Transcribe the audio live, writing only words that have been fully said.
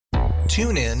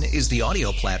TuneIn is the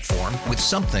audio platform with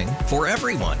something for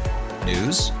everyone.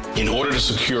 News. In order to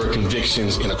secure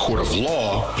convictions in a court of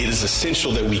law, it is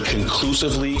essential that we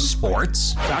conclusively.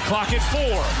 Sports. Shot clock at 4.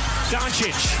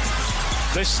 Doncic.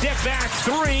 The step back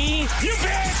 3. You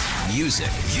bet. Music.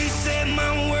 You set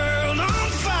my world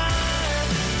on fire.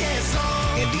 Yes,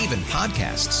 and even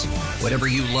podcasts. Whatever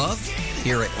you love,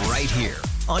 hear it right here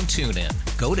on TuneIn.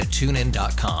 Go to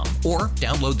TuneIn.com or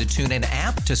download the TuneIn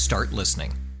app to start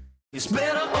listening. it's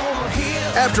better over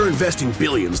here. After investing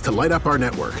billions to light up our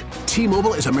network,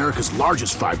 T-Mobile is America's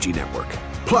largest 5G network.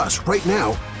 Plus, right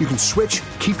now, you can switch,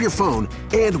 keep your phone,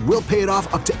 and we'll pay it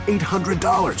off up to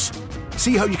 $800.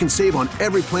 See how you can save on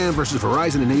every plan versus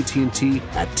Verizon and AT&T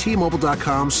at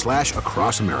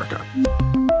T-Mobile.com/across America.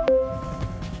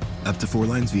 Up to 4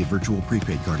 lines via virtual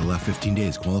prepaid card. Allow 15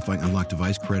 days. Qualifying unlocked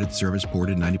device credit service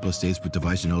ported 90-plus days with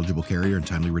device and eligible carrier and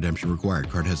timely redemption required.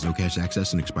 Card has no cash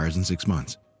access and expires in 6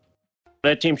 months.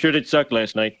 That team sure did suck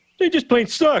last night. They just plain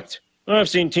sucked. I've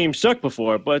seen teams suck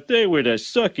before, but they were the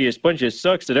suckiest bunch of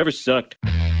sucks that ever sucked.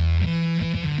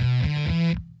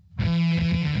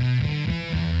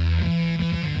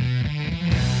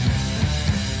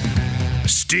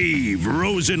 Steve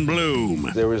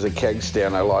Rosenbloom. There was a keg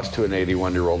stand I lost to an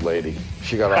 81-year-old lady.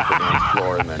 She got off the dance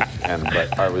floor, but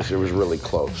it was really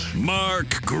close. Mark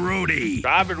Grody.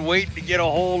 I've been waiting to get a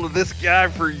hold of this guy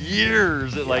for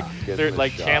years.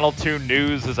 Channel 2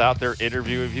 News is out there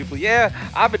interviewing people. Yeah,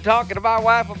 I've been talking to my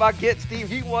wife about getting Steve.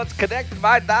 He wants connected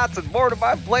my dots and more to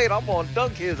my plate. I'm going to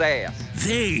dunk his ass.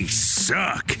 They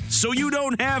suck, so you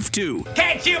don't have to.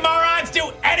 Can't you morons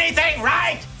do anything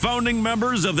right? Founding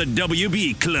members of the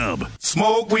WB Club.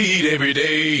 Smoke weed every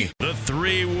day. The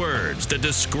 3 words that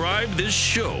describe this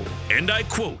show, and I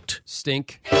quote,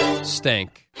 stink,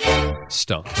 stank,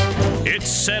 stunk. It's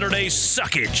Saturday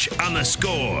Suckage on the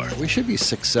Score. We should be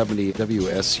 670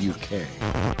 WSUK.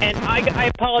 And I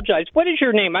apologize. What is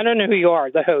your name? I don't know who you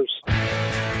are, the host.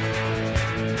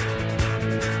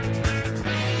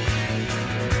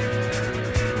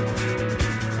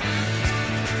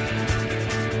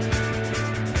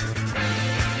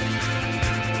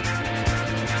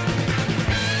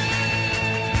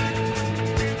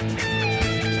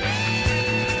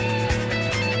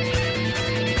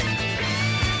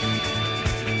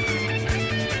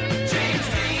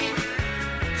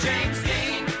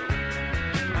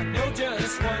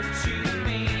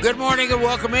 Good morning and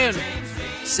welcome in.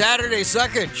 Saturday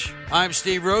Suckage. I'm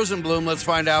Steve Rosenbloom. Let's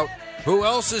find out who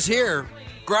else is here.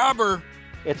 Grobber.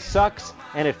 It sucks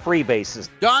and it freebases.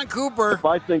 Don Cooper. If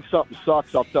I think something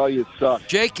sucks, I'll tell you it sucks.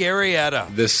 Jake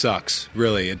Arrieta. This sucks.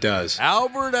 Really, it does.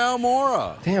 Albert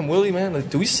Almora. Damn, Willie, man.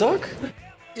 Do we suck?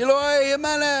 Eloy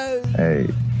Jimenez. Hey,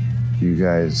 you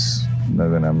guys not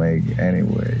gonna make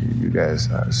anyway. You guys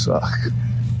suck.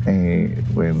 And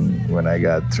when I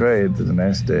got traded the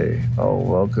next day,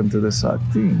 welcome to the suck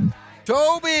team.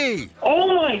 Toby!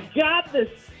 Oh my God, this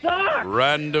sucks!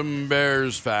 Random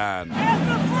Bears fan.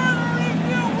 After further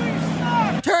review, we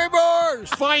suck! Terry Bors!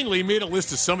 Finally made a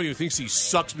list of somebody who thinks he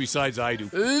sucks besides I do.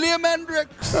 Liam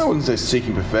Hendricks. I wouldn't say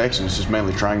seeking perfection, it's just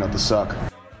mainly trying not to suck.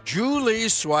 Julie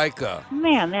Swyka.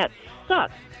 Man, that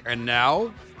sucks. And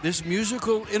now, this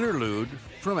musical interlude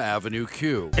from Avenue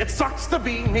Q. It sucks to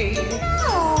be me.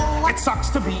 No. It sucks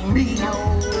to be me.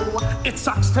 No. It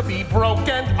sucks to be broke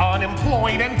and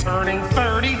unemployed and turning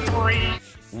 33.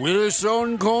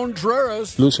 Wilson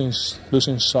Contreras. Losing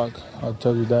suck. I'll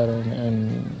tell you that,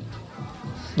 and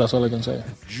that's all I can say.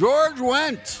 George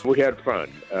Wendt. We had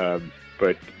fun,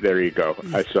 but there you go.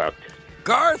 I sucked.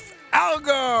 Garth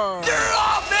Algar. Turn it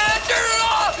off, man! Turn it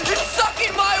off! It's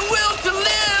sucking my will to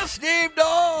live! Steve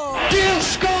Dahl.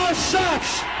 Disco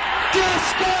sucks!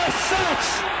 Disco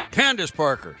sucks! Candace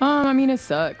Parker. It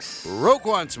sucks.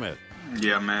 Roquan Smith.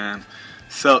 Yeah, man.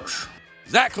 Sucks.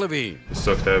 Zach Levine. It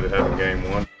sucks to have game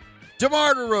 1.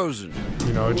 DeMar DeRozan.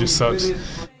 It just sucks.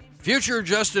 Future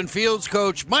Justin Fields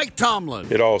coach Mike Tomlin.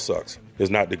 It all sucks.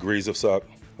 There's not degrees of suck.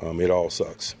 It all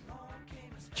sucks.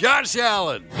 Josh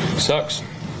Allen. Sucks.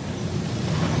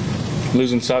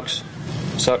 Losing sucks.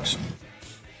 Sucks.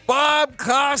 Bob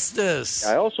Costas.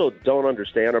 I also don't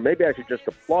understand, or maybe I should just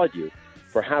applaud you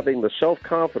for having the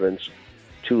self-confidence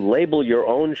to label your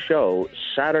own show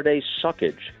Saturday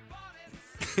Suckage.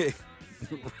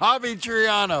 Robbie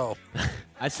Triano.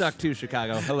 I suck too,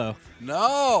 Chicago. Hello.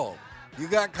 No, you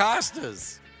got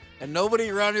Costas. And nobody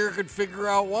around here could figure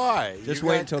out why. Just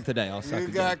wait until today. I'll suck You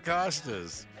again. got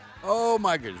Costas. Oh,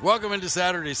 my goodness. Welcome into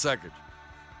Saturday Suckage.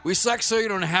 We suck so you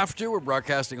don't have to. We're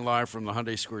broadcasting live from the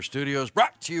Hyundai Square Studios,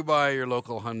 brought to you by your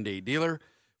local Hyundai dealer.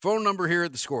 Phone number here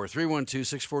at the Score,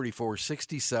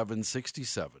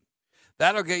 312-644-6767.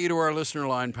 That'll get you to our listener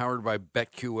line powered by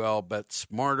BetQL. Bet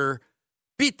smarter.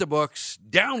 Beat the books.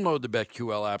 Download the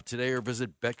BetQL app today or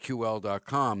visit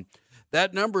BetQL.com.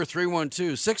 That number,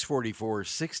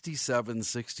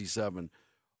 312-644-6767,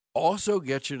 also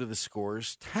gets you to the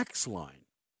Scores text line,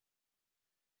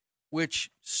 which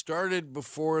started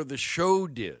before the show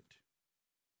did.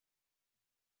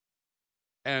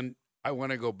 And I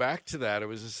want to go back to that. It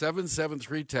was a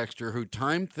 773 texter who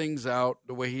timed things out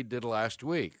the way he did last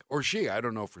week. Or she, I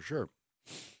don't know for sure.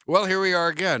 Well, here we are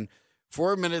again.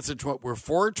 4 minutes and we're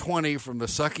 4:20 from the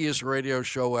suckiest radio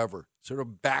show ever. Sort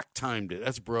of back-timed it.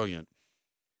 That's brilliant.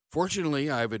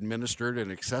 Fortunately, I've administered an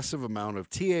excessive amount of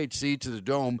THC to the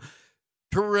dome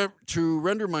to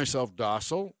render myself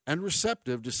docile and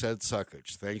receptive to said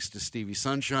suckage. Thanks to Stevie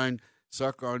Sunshine,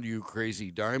 Suck on You Crazy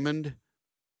Diamond,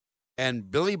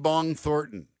 and Billy Bong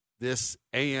Thornton, this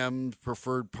AM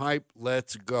preferred pipe.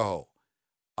 Let's go.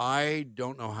 I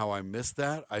don't know how I missed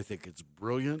that. I think it's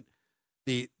brilliant.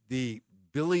 The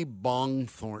Billy Bong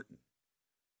Thornton.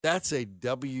 That's a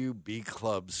WB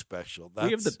Club special. We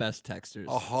have the best texters.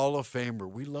 A Hall of Famer.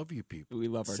 We love you people. We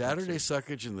love our Saturday texters.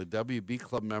 Suckage and the WB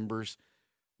Club members.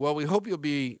 Well, we hope you'll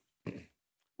be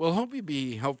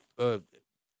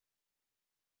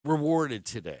rewarded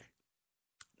today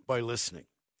by listening.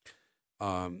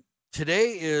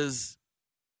 Today is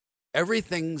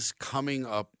everything's coming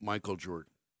up Michael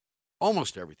Jordan.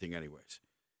 Almost everything, anyways.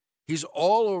 He's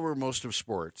all over most of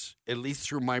sports, at least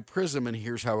through my prism, and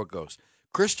here's how it goes.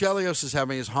 Chris Chelios is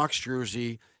having his Hawks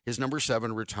jersey, his number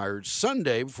 7, retired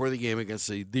Sunday before the game against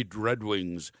the Red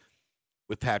Wings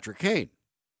with Patrick Kane.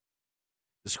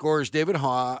 The scorer is David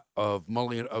Haw of the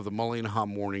Mully & Haw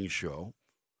Morning Show.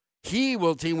 He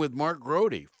will team with Mark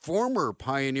Grody, former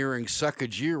pioneering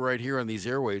suckageer right here on these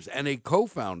airwaves, and a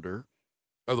co-founder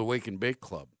of the Wake and Bake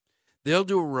Club. They'll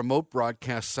do a remote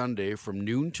broadcast Sunday from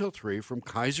noon till 3 from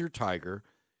Kaiser Tiger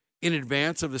in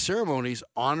advance of the ceremonies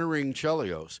honoring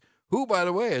Chelios, who, by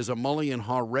the way, is a Mully &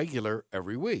 Haw regular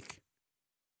every week.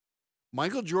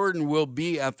 Michael Jordan will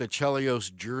be at the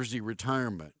Chelios jersey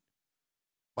retirement.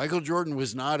 Michael Jordan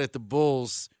was not at the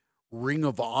Bulls' Ring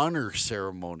of Honor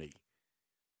ceremony,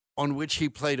 on which he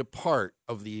played a part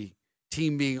of the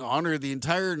team being honored the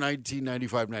entire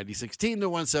 1995-96 team that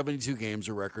won 72 games,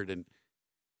 a record, and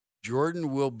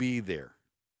Jordan will be there.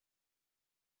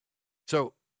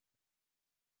 So,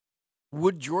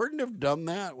 would Jordan have done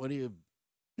that? Would he have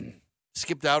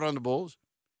skipped out on the Bulls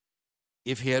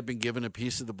if he had been given a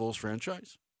piece of the Bulls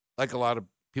franchise, like a lot of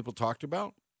people talked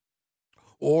about?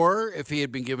 Or if he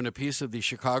had been given a piece of the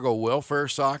Chicago Welfare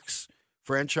Sox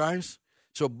franchise?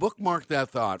 So bookmark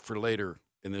that thought for later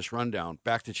in this rundown.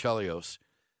 Back to Chelios.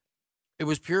 It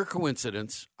was pure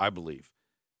coincidence, I believe.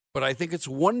 But I think it's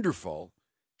wonderful.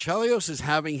 Chelios is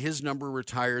having his number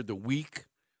retired the week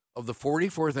of the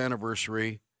 44th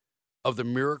anniversary of the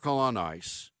Miracle on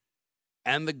Ice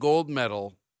and the gold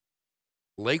medal,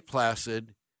 Lake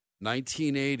Placid,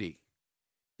 1980.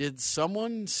 Did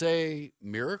someone say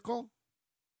miracle?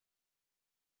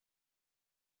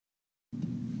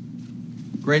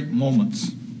 Great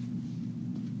moments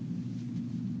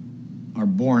are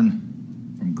born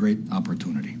from great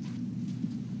opportunity.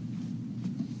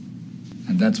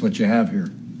 And that's what you have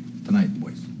here tonight,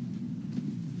 boys.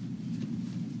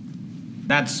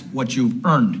 That's what you've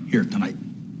earned here tonight.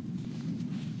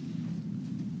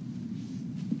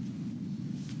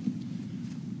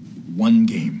 One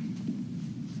game.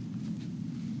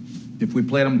 If we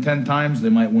played them 10 times, they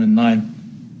might win 9.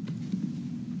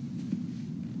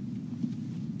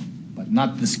 But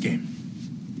not this game.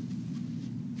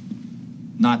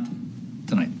 Not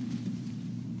tonight.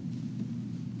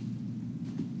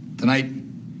 Tonight,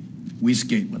 we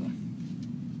skate with them.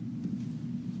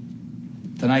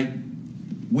 Tonight,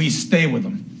 we stay with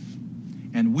them.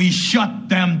 And we shut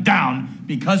them down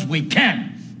because we can.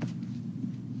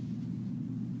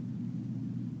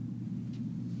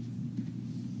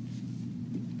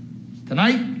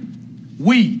 Tonight,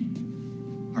 we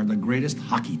are the greatest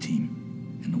hockey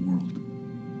team in the world.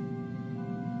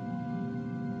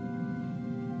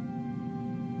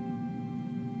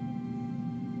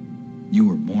 You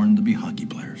were born to be hockey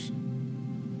players.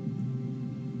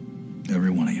 Every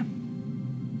one of you.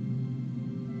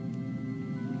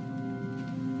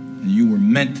 And you were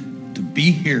meant to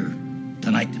be here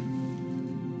tonight.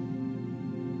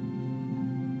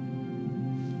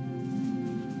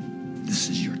 This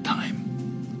is your time.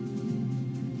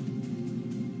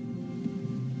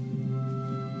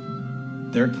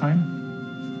 Their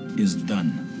time is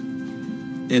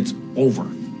done. It's over.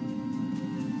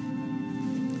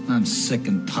 I'm sick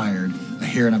and tired of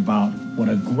hearing about what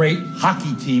a great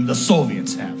hockey team the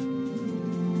Soviets have.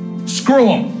 Screw screw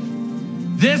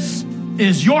them. This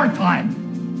is your time.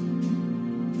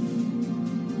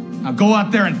 Now go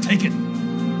out there and take it.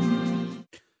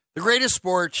 The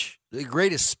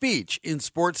greatest speech in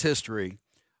sports history.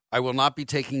 I will not be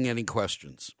taking any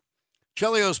questions.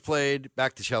 Chelios played,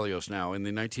 back to Chelios now, he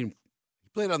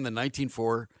played on the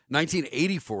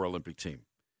 1984 Olympic team.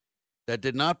 That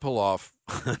did not pull off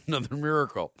another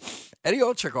miracle. Eddie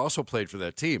Olczyk also played for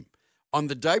that team. On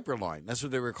the diaper line, that's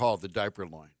what they were called, the diaper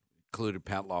line. Included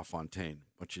Pat LaFontaine,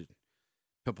 a bunch of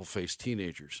pimple-faced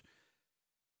teenagers.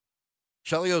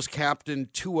 Chelios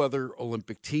captained 2 other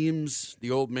Olympic teams,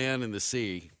 the Old Man and the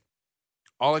Sea.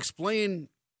 I'll explain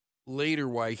later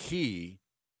why he,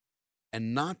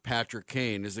 and not Patrick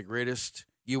Kane, is the greatest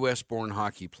U.S.-born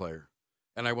hockey player.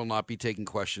 And I will not be taking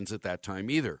questions at that time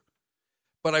either.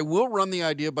 But I will run the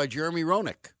idea by Jeremy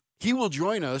Roenick. He will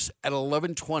join us at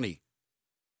 11:20.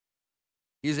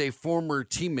 He's a former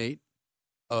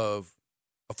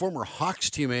Hawks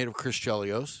teammate of Chris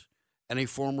Chelios and a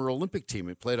former Olympic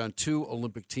teammate. Played on 2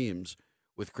 Olympic teams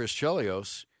with Chris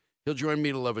Chelios. He'll join me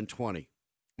at 11:20.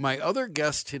 My other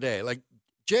guest today,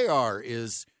 JR,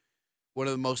 is one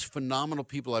of the most phenomenal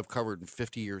people I've covered in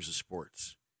 50 years of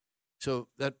sports. So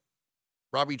that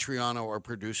Robbie Triano, our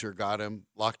producer, got him,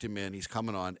 locked him in. He's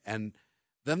coming on. And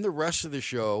then the rest of the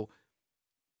show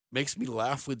makes me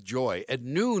laugh with joy. At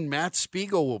noon, Matt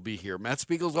Spiegel will be here. Matt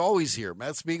Spiegel's always here.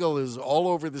 Matt Spiegel is all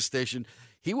over the station.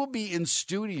 He will be in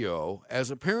studio as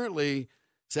apparently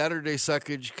Saturday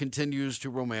Suckage continues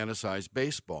to romanticize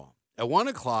baseball. At 1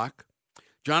 o'clock,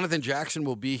 Jonathan Jackson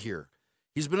will be here.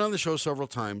 He's been on the show several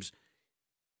times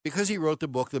because he wrote the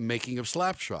book, The Making of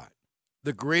Slapshot,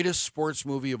 the greatest sports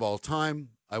movie of all time.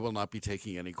 I will not be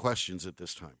taking any questions at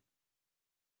this time.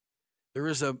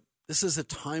 This is a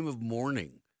time of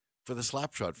mourning for the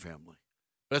Slapshot family,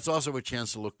 but it's also a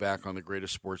chance to look back on the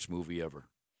greatest sports movie ever.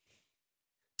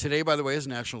 Today, by the way, is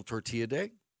National Tortilla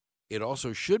Day. It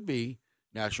also should be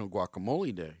National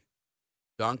Guacamole Day.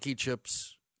 Donkey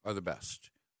chips are the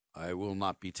best. I will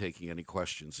not be taking any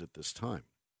questions at this time.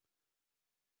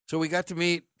 So we got to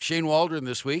meet Shane Waldron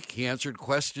this week. He answered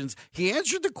questions. He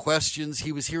answered the questions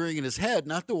he was hearing in his head,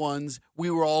 not the ones we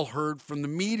were all heard from the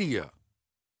media.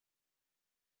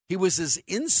 He was as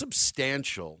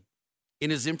insubstantial in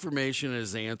his information and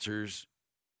his answers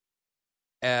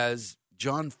as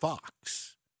John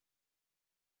Fox.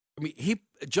 I mean,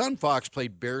 John Fox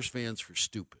played Bears fans for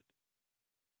stupid.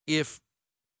 If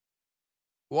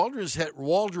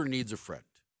Waldron needs a friend,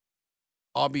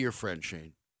 I'll be your friend,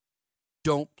 Shane.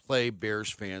 Don't play Bears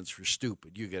fans for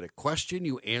stupid. You get a question,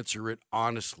 you answer it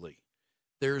honestly.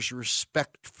 There's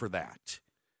respect for that.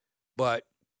 But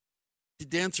to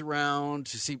dance around,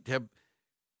 to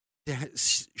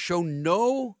show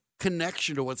no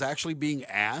connection to what's actually being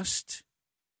asked.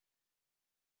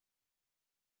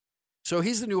 So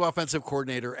he's the new offensive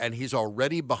coordinator, and he's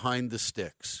already behind the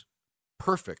sticks.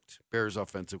 Perfect Bears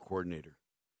offensive coordinator.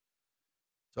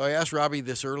 So I asked Robbie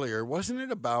this earlier. Wasn't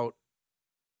it about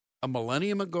a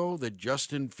millennium ago that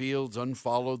Justin Fields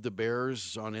unfollowed the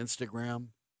Bears on Instagram?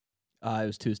 It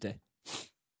was Tuesday.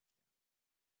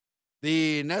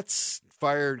 The Nets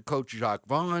fired Coach Jacques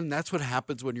Vaughn. That's what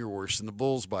happens when you're worse than the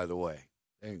Bulls, by the way.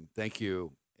 Thank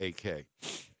you, AK.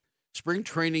 Spring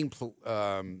training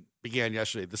began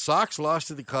yesterday. The Sox lost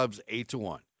to the Cubs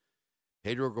 8-1.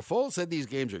 Pedro Grifol said these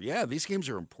games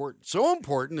are important. So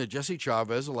important that Jesse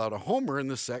Chavez allowed a homer in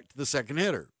the second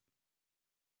hitter.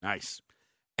 Nice.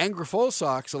 And Grifol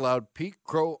Sox allowed Pete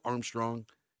Crow Armstrong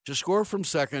to score from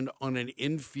second on an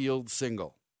infield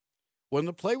single, when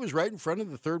the play was right in front of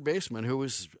the third baseman, who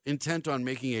was intent on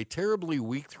making a terribly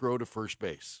weak throw to first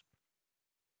base.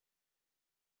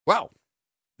 Well,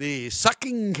 the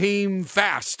sucking came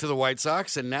fast to the White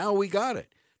Sox, and now we got it.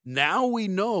 Now we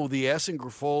know the S in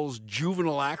Grifol's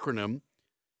juvenile acronym,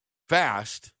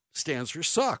 FAST, stands for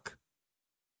suck.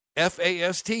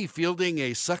 F-A-S-T, fielding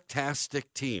a sucktastic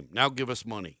team. Now give us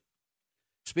money.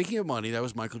 Speaking of money, that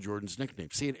was Michael Jordan's nickname.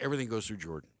 See, everything goes through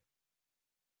Jordan.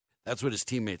 That's what his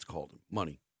teammates called him,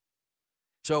 money.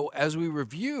 So as we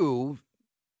review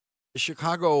the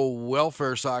Chicago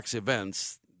Welfare Sox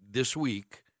events this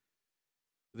week,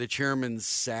 the chairman's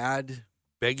sad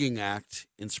begging act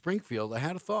in Springfield, I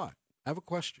had a thought. I have a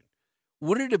question.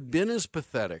 Would it have been as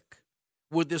pathetic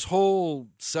with this whole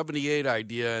 78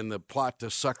 idea and the plot to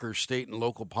sucker state and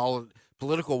local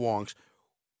political wonks?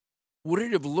 Would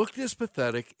it have looked as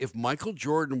pathetic if Michael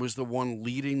Jordan was the one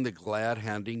leading the glad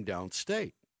handing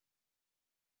downstate?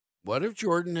 What if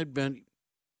Jordan had been,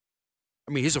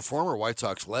 he's a former White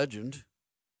Sox legend,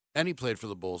 and he played for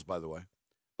the Bulls, by the way.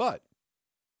 But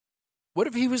what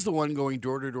if he was the one going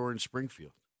door to door in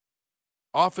Springfield?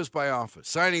 office by office,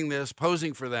 signing this,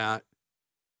 posing for that.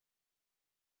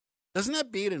 Doesn't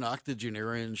that beat an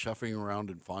octogenarian shuffling around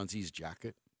in Fonzie's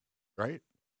jacket, right?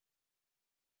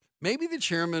 Maybe the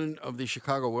chairman of the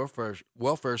Chicago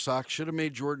Welfare Sox should have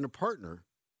made Jordan a partner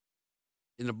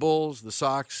in the Bulls, the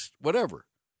Sox, whatever.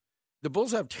 The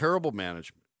Bulls have terrible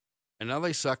management, and now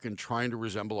they suck in trying to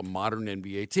resemble a modern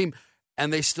NBA team,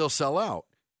 and they still sell out.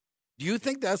 Do you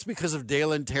think that's because of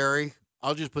Dale and Terry?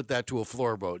 I'll just put that to a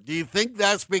floor vote. Do you think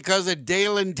that's because of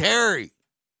Dale and Terry?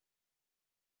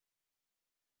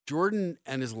 Jordan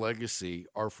and his legacy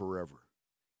are forever.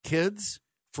 Kids,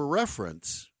 for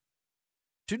reference,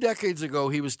 2 decades ago,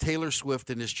 he was Taylor Swift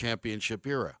in his championship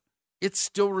era. It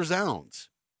still resounds.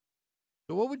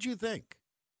 So what would you think?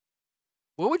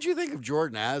 What would you think of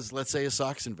Jordan as, let's say, a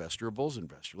Sox investor, a Bulls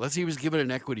investor? Let's say he was given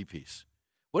an equity piece.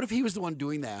 What if he was the one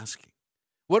doing the asking?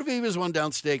 What if he was one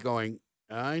downstate going,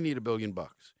 I need $1 billion?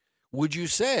 Would you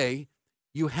say,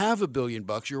 you have $1 billion,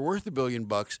 you're worth $1 billion,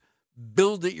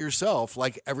 build it yourself,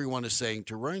 like everyone is saying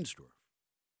to Reinsdorf?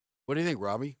 What do you think,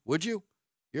 Robbie? Would you?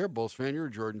 You're a Bulls fan. You're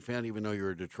a Jordan fan, even though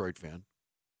you're a Detroit fan.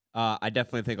 I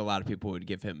definitely think a lot of people would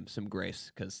give him some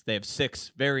grace because they have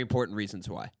 6 very important reasons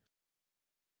why.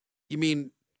 You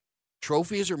mean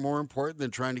trophies are more important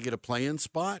than trying to get a play-in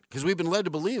spot? Because we've been led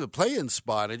to believe a play-in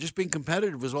spot and just being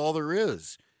competitive is all there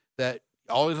is. That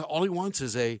all he wants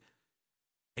is a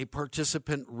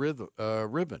participant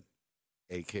ribbon,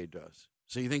 AK does.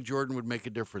 So you think Jordan would make a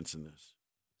difference in this?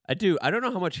 I do. I don't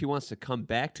know how much he wants to come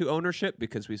back to ownership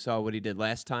because we saw what he did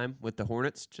last time with the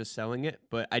Hornets, just selling it.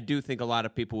 But I do think a lot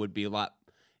of people would be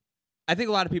I think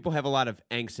a lot of people have a lot of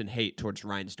angst and hate towards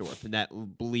Reinsdorf, and that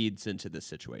bleeds into this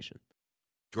situation.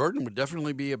 Jordan would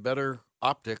definitely be a better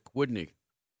optic, wouldn't he?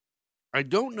 I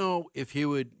don't know if he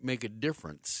would make a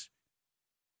difference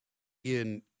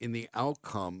in the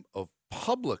outcome of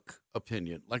public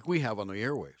opinion like we have on the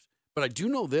airwaves. But I do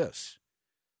know this.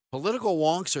 Political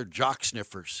wonks are jock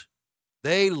sniffers.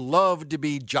 They love to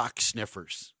be jock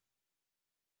sniffers.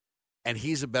 And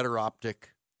he's a better optic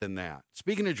than that.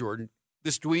 Speaking of Jordan,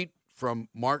 this tweet from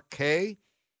Mark K.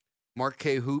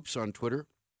 Hoops on Twitter,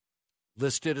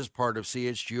 listed as part of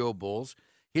CHGO Bulls.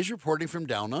 He's reporting from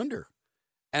down under.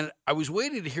 And I was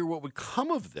waiting to hear what would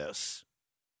come of this.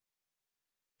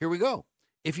 Here we go.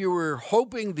 If you were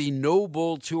hoping the No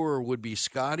Bull Tour would be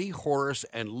Scotty, Horace,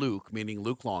 and Luke, meaning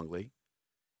Luke Longley,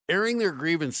 airing their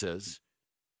grievances,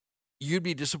 you'd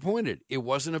be disappointed. It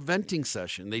wasn't a venting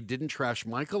session. They didn't trash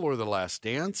Michael or The Last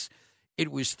Dance.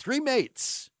 It was 3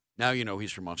 mates. Now you know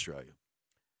he's from Australia.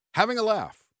 Having a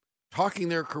laugh, talking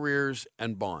their careers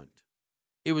and bond.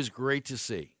 It was great to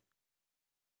see.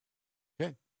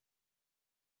 Okay.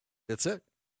 That's it.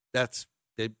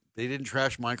 They didn't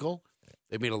trash Michael.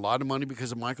 They made a lot of money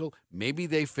because of Michael. Maybe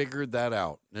they figured that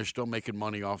out. They're still making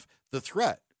money off the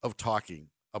threat of talking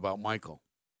about Michael.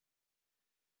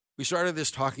 We started this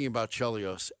talking about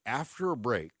Chelios. After a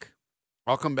break,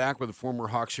 I'll come back with the former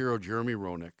Hawks hero, Jeremy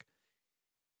Roenick.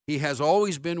 He has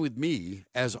always been with me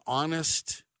as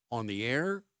honest on the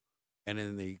air and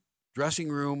in the dressing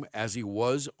room as he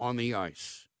was on the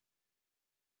ice.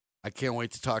 I can't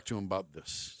wait to talk to him about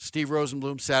this. Steve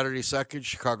Rosenbloom, Saturday Suckage,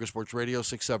 Chicago Sports Radio,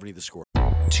 670 The Score.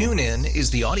 TuneIn is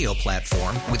the audio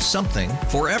platform with something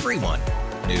for everyone.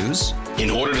 News. In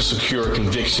order to secure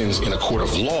convictions in a court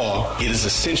of law, it is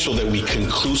essential that we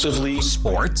conclusively.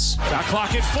 Sports. Got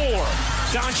clock at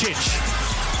 4.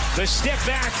 Doncic. The step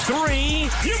back 3.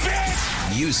 You bet.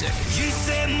 Music. You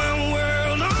set my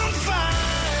world on fire.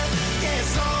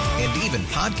 Yes, and even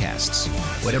podcasts.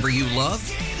 Whatever you love,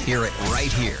 hear it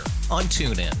right here on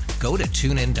TuneIn. Go to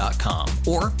TuneIn.com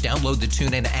or download the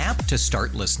TuneIn app to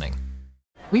start listening.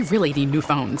 We really need new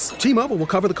phones. T-Mobile will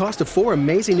cover the cost of 4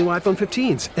 amazing new iPhone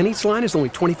 15s, and each line is only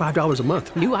 $25 a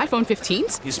month. New iPhone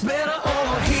 15s? It's better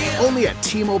over here. Only at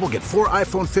T-Mobile, get 4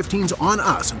 iPhone 15s on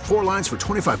us and 4 lines for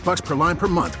 $25 per line per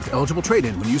month with eligible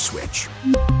trade-in when you switch.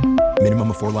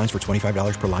 Minimum of 4 lines for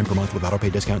 $25 per line per month with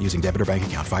autopay discount using debit or bank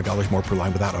account. $5 more per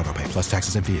line without autopay, plus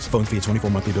taxes and fees. Phone fee at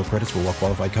 24 monthly bill credits for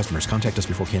well-qualified customers. Contact us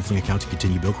before canceling account to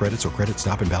continue bill credits or credit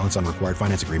stop and balance on required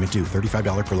finance agreement due.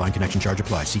 $35 per line connection charge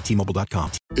applies. See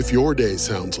T-Mobile.com. If your day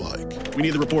sounds like... We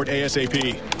need the report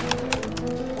ASAP.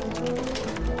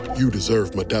 You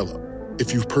deserve Modelo.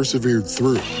 If you've persevered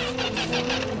through...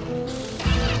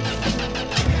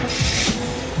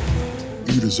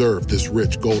 You deserve this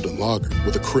rich golden lager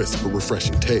with a crisp but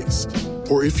refreshing taste.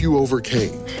 Or if you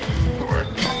overcame. 2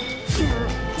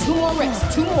 more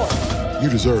reps, 2 more. You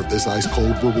deserve this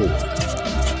ice-cold reward.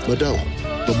 Modelo,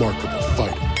 the Remarkable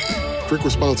Fighter. Drink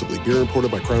responsibly. Beer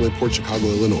imported by Crown Imports, Chicago,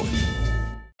 Illinois.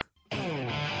 Big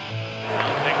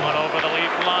one over the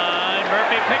leaf line.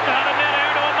 Murphy picked out of midair.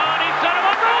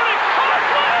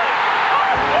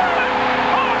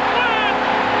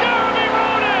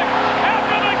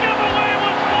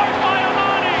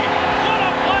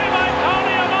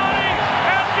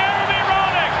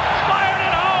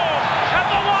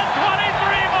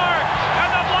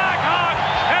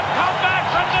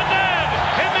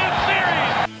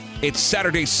 It's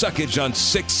Saturday Suckage on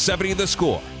 670 The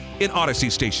Score in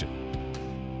Odyssey Station.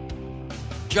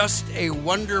 Just a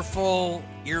wonderful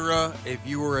era if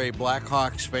you were a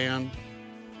Blackhawks fan.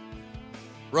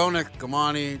 Roenick,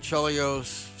 Gamani,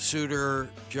 Chelios, Suter,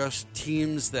 just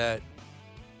teams that...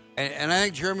 And I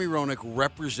think Jeremy Roenick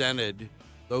represented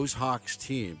those Hawks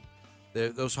teams.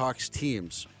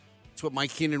 It's what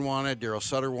Mike Keenan wanted. Daryl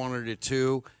Sutter wanted it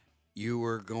too. You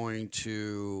were going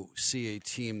to see a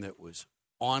team that was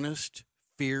honest,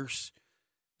 fierce,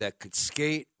 that could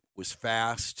skate, was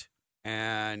fast,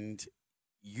 and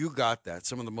you got that.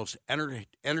 Some of the most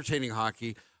entertaining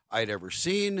hockey I'd ever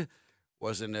seen.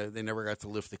 They never got to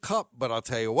lift the cup, but I'll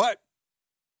tell you what.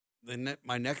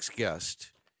 My next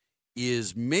guest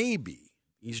is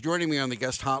he's joining me on the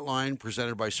guest hotline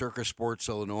presented by Circa Sports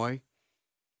Illinois.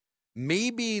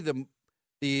 Maybe the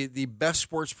best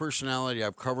sports personality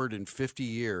I've covered in 50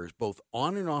 years, both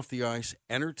on and off the ice,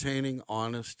 entertaining,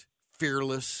 honest,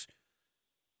 fearless,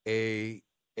 a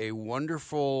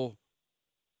wonderful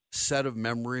set of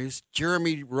memories.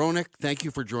 Jeremy Roenick, thank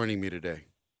you for joining me today.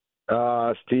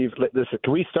 Steve, listen,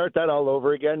 can we start that all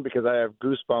over again? Because I have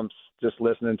goosebumps just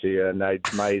listening to you, and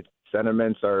my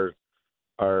sentiments are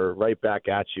right back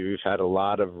at you. We've had a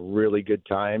lot of really good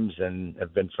times and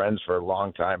have been friends for a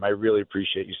long time. I really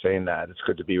appreciate you saying that. It's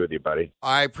good to be with you, buddy.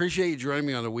 I appreciate you joining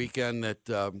me on the weekend that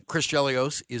Chris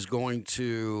Chelios is going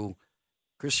to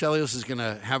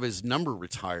have his number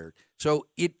retired. So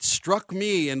it struck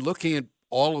me, and looking at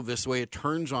all of this, the way it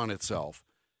turns on itself,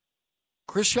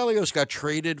 Chris Chelios got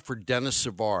traded for Dennis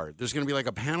Savard. There's going to be like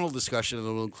a panel discussion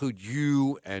that will include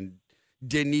you and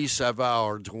Denis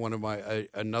Savard, one of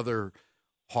another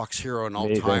Hawks hero and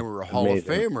all-timer, a Hall of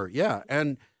Famer. Yeah,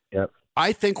 and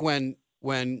I think when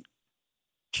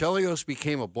Chelios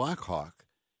became a Blackhawk,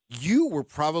 you were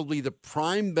probably the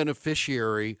prime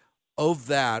beneficiary of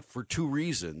that for two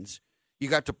reasons. You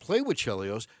got to play with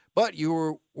Chelios, but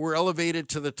you were elevated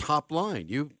to the top line.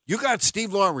 You got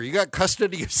Steve Larmer. You got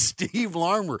custody of Steve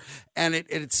Larmer. And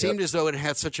it seemed as though it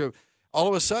had such a – all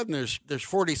of a sudden there's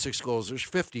 46 goals, there's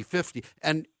 50.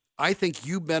 And I think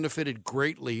you benefited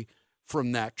greatly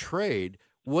from that trade.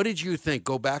 What did you think?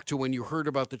 Go back to when you heard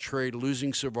about the trade,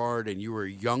 losing Savard, and you were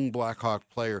a young Blackhawk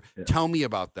player. Yeah. Tell me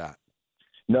about that.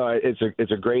 No,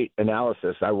 it's a great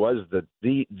analysis. I was the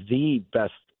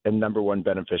best and number one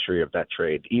beneficiary of that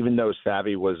trade, even though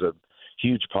Savvy was a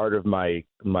huge part of my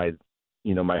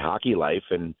hockey life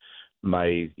and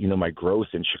my growth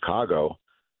in Chicago.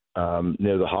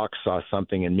 The Hawks saw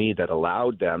something in me that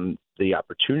allowed them the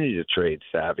opportunity to trade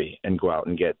Savvy and go out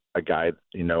and get a guy,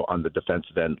 on the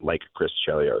defensive end like Chris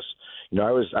Chelios.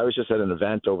 I was just at an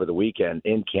event over the weekend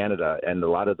in Canada, and a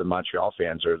lot of the Montreal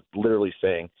fans are literally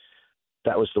saying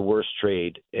that was the worst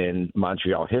trade in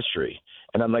Montreal history.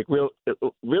 And I'm like, it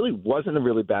really wasn't a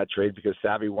really bad trade because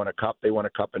Savvy won a cup. They won a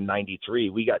cup in 93.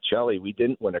 We got Chelly. We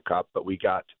didn't win a cup, but we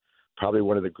got probably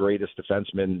one of the greatest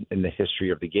defensemen in the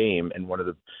history of the game and one of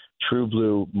the true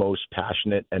blue, most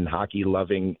passionate and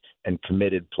hockey-loving and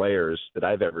committed players that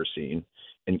I've ever seen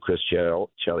in Chris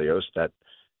Chelios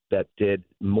that did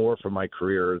more for my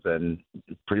career than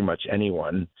pretty much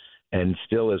anyone and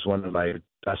still is one of my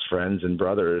best friends and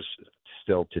brothers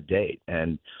still to date.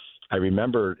 And I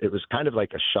remember it was kind of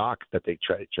like a shock that they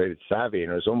traded Savvy,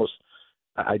 and it was almost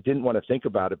 – I didn't want to think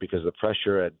about it because the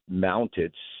pressure had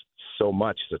mounted so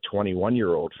much as a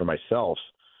 21-year-old for myself.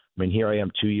 I mean, here I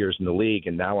am 2 years in the league,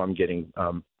 and now I'm getting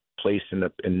placed in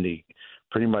the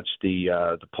pretty much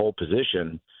the pole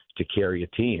position to carry a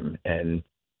team, and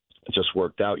it just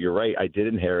worked out. You're right. I did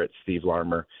inherit Steve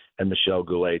Larmer and Michel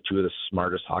Goulet, two of the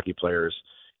smartest hockey players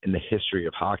in the history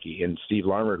of hockey, and Steve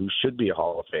Larmer, who should be a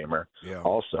Hall of Famer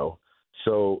also.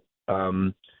 So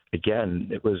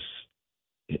again, it was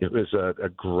a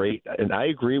great, and I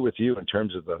agree with you in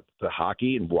terms of the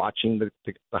hockey and watching the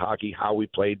hockey, how we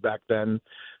played back then,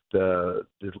 the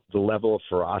level of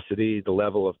ferocity, the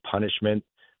level of punishment,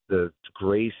 the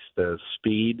grace, the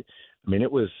speed. I mean,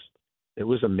 it was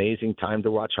amazing time to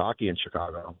watch hockey in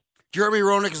Chicago. Jeremy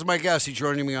Roenick is my guest. He's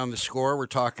joining me on The Score. We're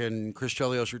talking Chris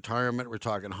Chelios' retirement. We're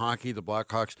talking hockey, the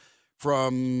Blackhawks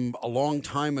from a long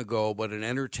time ago, but an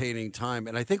entertaining time.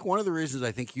 And I think one of the reasons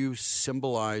I think you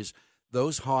symbolize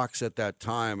those Hawks at that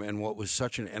time and what was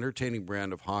such an entertaining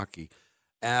brand of hockey.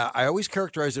 I always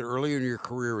characterized it earlier in your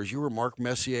career as you were Mark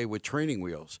Messier with training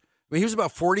wheels. I mean, he was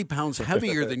about 40 pounds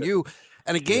heavier than you.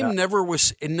 And a game never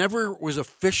was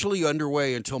officially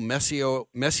underway until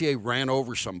Messier ran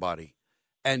over somebody.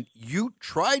 And you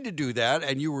tried to do that,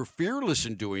 and you were fearless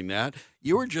in doing that.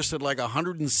 You were just at like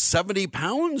 170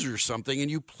 pounds or something, and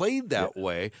you played that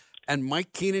way. And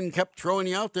Mike Keenan kept throwing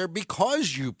you out there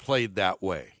because you played that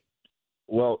way.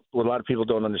 Well, what a lot of people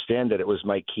don't understand that it was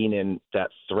Mike Keenan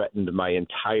that threatened my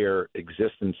entire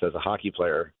existence as a hockey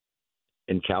player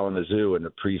in Kalamazoo in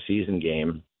the preseason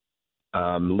game.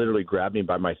 Literally grabbed me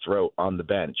by my throat on the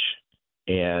bench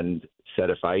and said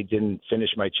if I didn't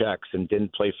finish my checks and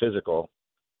didn't play physical,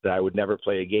 that I would never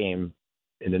play a game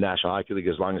in the National Hockey League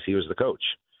as long as he was the coach.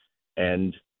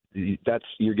 And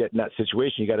you're getting that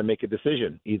situation. You got to make a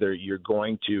decision. Either you're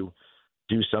going to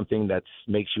do something that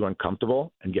makes you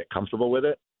uncomfortable and get comfortable with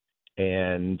it,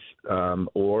 and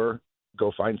or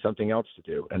go find something else to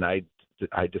do. And I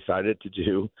decided to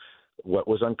do what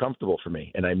was uncomfortable for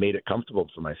me, and I made it comfortable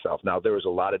for myself. Now, there was a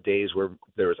lot of days where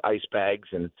there was ice bags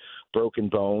and broken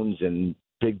bones and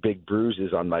big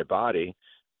bruises on my body,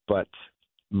 but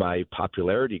my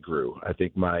popularity grew. I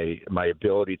think my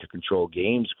ability to control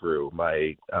games grew.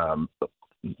 My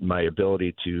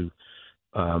ability to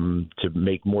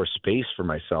make more space for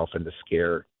myself and to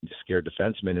scare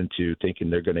defensemen into thinking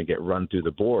they're going to get run through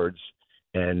the boards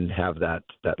and have that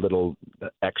little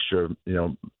extra,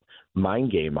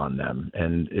 mind game on them.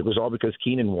 And it was all because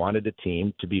Keenan wanted the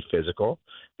team to be physical.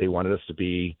 They wanted us to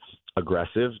be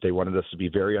aggressive. They wanted us to be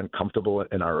very uncomfortable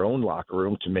in our own locker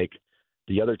room to make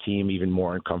the other team even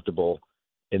more uncomfortable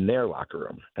in their locker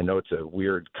room. I know it's a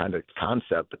weird kind of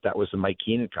concept, but that was the Mike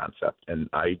Keenan concept. And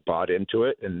I bought into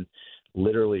it and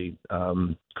literally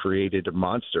created a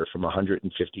monster from a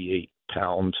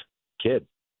 158-pound kid.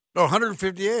 Oh,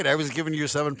 158. I was giving you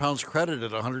 7 pounds credit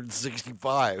at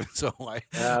 165. So those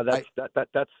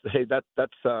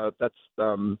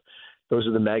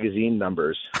are the magazine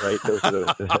numbers, right? Those are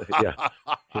the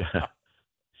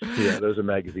yeah, those are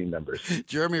magazine numbers.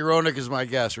 Jeremy Roenick is my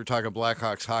guest. We're talking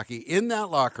Blackhawks hockey. In that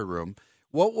locker room,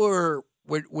 when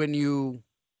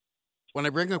I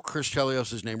bring up Chris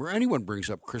Chelios' name, or anyone brings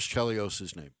up Chris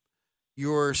Chelios' name,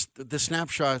 the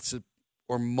snapshots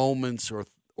or moments or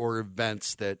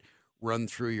events that run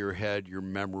through your head, your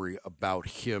memory about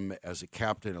him as a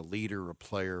captain, a leader, a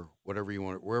player, wherever you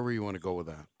want to go with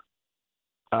that.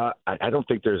 I don't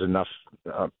think there's enough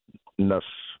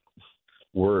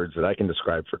words that I can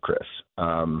describe for Chris.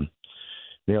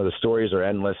 The stories are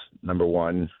endless, number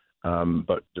one.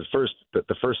 But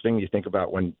the first thing you think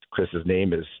about when Chris's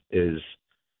name is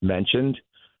mentioned,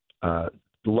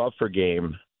 love for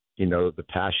game, the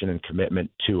passion and commitment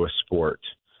to a sport.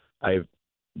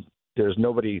 There's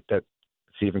nobody that's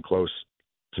even close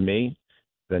to me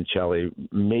than Chelly,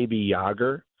 maybe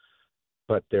Yager,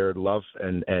 but their love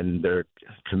and their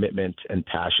commitment and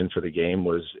passion for the game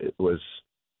was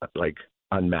like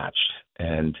unmatched.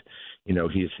 And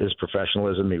his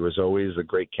professionalism. He was always a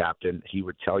great captain. He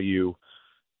would tell you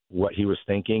what he was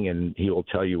thinking, and he will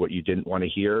tell you what you didn't want to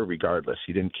hear, regardless.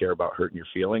 He didn't care about hurting your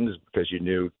feelings because you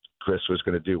knew Chris was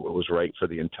going to do what was right for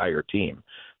the entire team,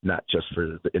 not just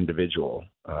for the individual.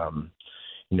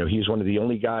 He's one of the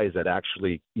only guys that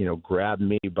actually, grabbed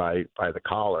me by the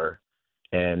collar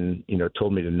and,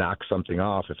 told me to knock something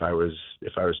off if I was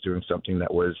doing something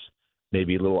that was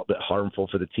maybe a little bit harmful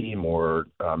for the team or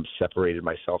separated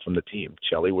myself from the team.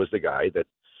 Chelly was the guy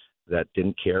that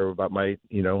didn't care about my,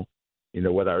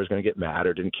 whether I was going to get mad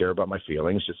or didn't care about my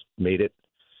feelings, just made it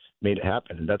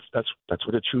happen. And that's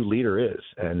what a true leader is.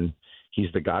 And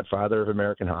he's the godfather of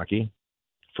American hockey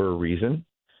for a reason.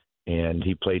 And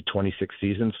he played 26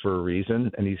 seasons for a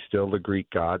reason. And he's still the Greek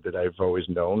god that I've always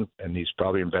known. And he's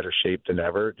probably in better shape than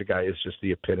ever. The guy is just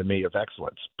the epitome of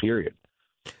excellence, period.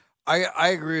 I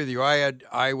agree with you.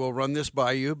 I will run this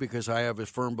by you because I have a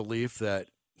firm belief that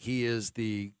he is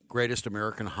the greatest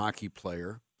American hockey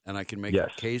player, and I can make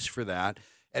a case for that.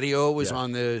 Eddie O was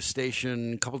on the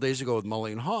station a couple days ago with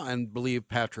Mully and Haw and believed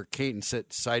Patrick Kane,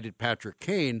 cited Patrick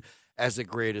Kane as the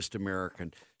greatest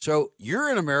American. So you're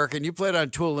an American. You played on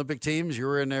 2 Olympic teams. You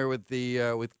were in there with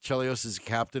with Chelios as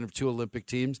captain of 2 Olympic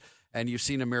teams, and you've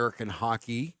seen American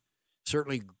hockey,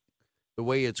 certainly the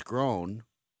way it's grown.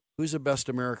 Who's the best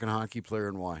American hockey player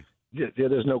and why? Yeah,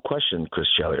 there's no question, Chris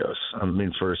Chelios. I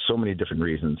mean, for so many different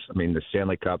reasons. I mean, the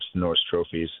Stanley Cups, the Norris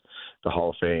Trophies, the Hall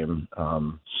of Fame.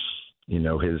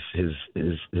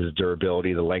 His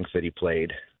durability, the length that he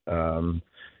played, the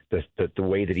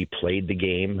way that he played the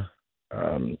game.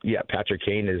 Patrick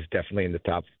Kane is definitely in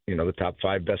the top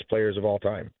 5 best players of all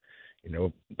time.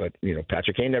 But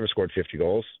Patrick Kane never scored 50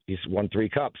 goals. He's won 3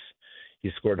 cups.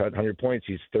 He's scored 100 points.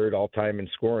 He's third all-time in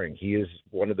scoring. He is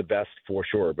one of the best for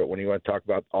sure. But when you want to talk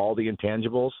about all the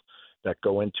intangibles that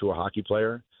go into a hockey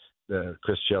player,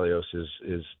 Chris Chelios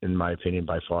is, in my opinion,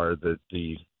 by far the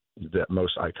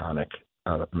most iconic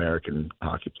American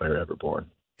hockey player ever born.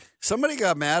 Somebody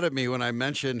got mad at me when I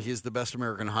mentioned he's the best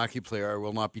American hockey player. I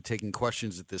will not be taking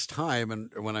questions at this time.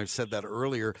 And when I said that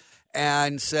earlier,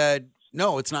 and said,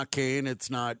 No, it's not Kane. It's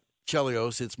not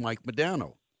Chelios. It's Mike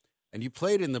Modano. And you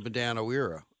played in the Modano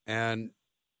era. And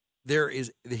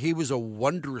he was a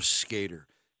wondrous skater.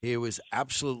 He was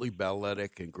absolutely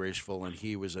balletic and graceful, and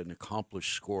he was an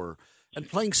accomplished scorer. And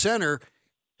playing center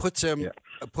puts him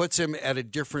at a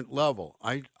different level.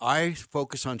 I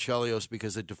focus on Chelios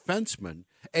because a defenseman,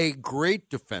 a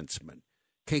great defenseman,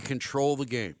 can control the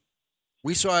game.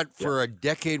 We saw it for a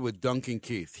decade with Duncan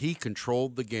Keith. He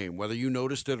controlled the game. Whether you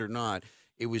noticed it or not,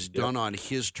 it was done on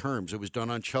his terms. It was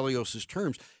done on Chelios'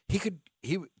 terms.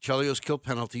 Chelios killed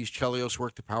penalties. Chelios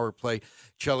worked the power play.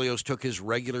 Chelios took his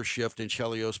regular shift, and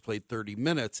Chelios played 30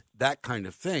 minutes. That kind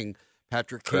of thing.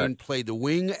 Patrick Kane played the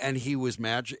wing, and he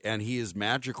is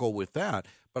magical with that.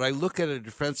 But I look at a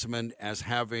defenseman as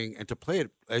having, and to play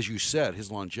it, as you said, his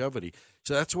longevity.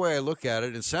 So that's the way I look at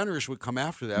it. And centers would come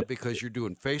after that because you're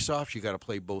doing face-offs. You got to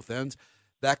play both ends,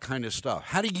 that kind of stuff.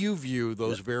 How do you view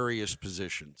those various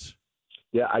positions?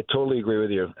 Yeah, I totally agree with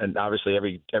you. And obviously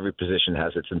every position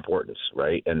has its importance,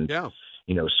 right? And,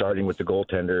 starting with the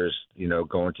goaltenders,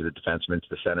 going to the defensemen, to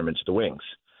the centermen, to the wings.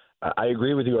 I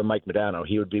agree with you on Mike Modano.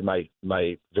 He would be my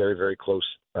very, very close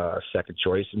second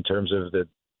choice in terms of the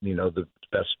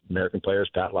best American players.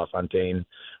 Pat LaFontaine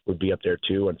would be up there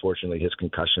too. Unfortunately, his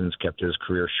concussions kept his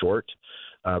career short.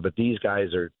 But these guys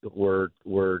were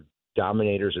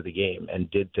dominators of the game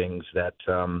and did things that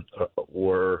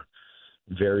were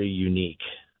very unique.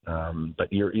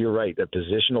 But you're right. A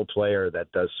positional player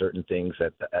that does certain things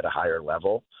at a higher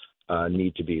level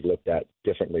need to be looked at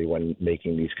differently when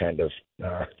making these kind of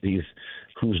these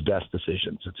who's best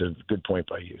decisions. It's a good point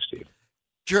by you, Steve.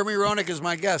 Jeremy Roenick is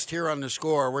my guest here on The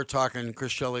Score. We're talking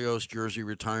Chris Chelios, jersey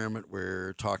retirement.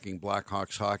 We're talking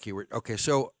Blackhawks hockey. Okay,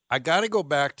 so I got to go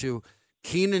back to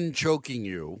Keenan choking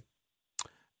you.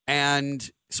 And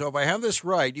so if I have this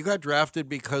right, you got drafted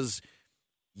because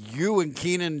you and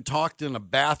Keenan talked in a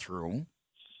bathroom,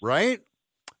 right?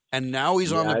 And now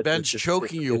he's on the bench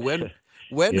choking you. When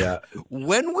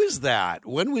was that?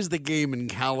 When was the game in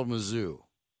Kalamazoo?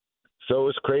 So it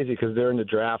was crazy because during the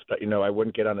draft, I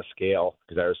wouldn't get on a scale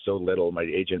because I was so little. My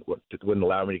agent wouldn't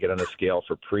allow me to get on a scale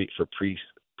for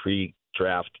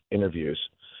pre-draft interviews.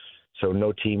 So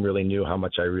no team really knew how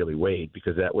much I really weighed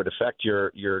because that would affect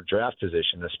your draft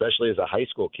position, especially as a high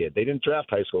school kid. They didn't draft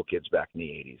high school kids back in the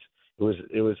 80s.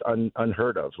 It was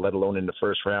unheard of, let alone in the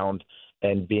first round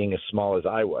and being as small as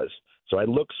I was. So I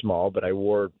looked small, but I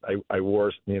wore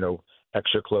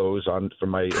extra clothes on for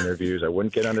my interviews. I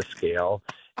wouldn't get on a scale.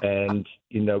 And,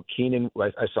 Keenan,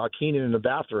 I saw Keenan in the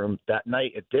bathroom that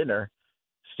night at dinner,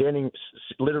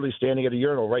 literally standing at a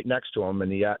urinal right next to him.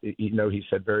 And he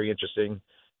said, very interesting,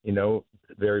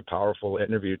 very powerful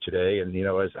interview today. And,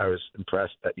 as I was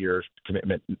impressed at your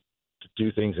commitment to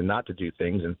do things and not to do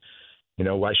things. And,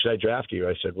 why should I draft you?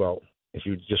 I said, well, if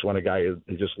you just want a guy who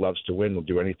just loves to win, will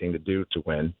do anything to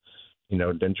win,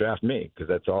 then draft me because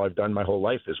that's all I've done my whole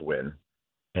life is win.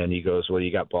 And he goes, well,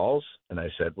 you got balls? And I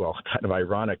said, well, kind of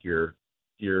ironic. You're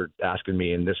asking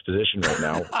me in this position right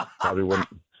now. Probably wouldn't,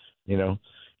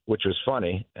 which was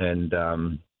funny. And,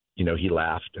 he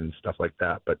laughed and stuff like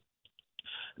that. But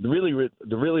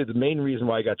the main reason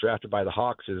why I got drafted by the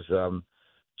Hawks is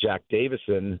Jack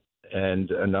Davison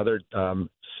and another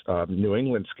New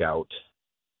England scout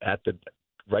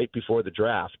right before the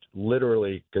draft,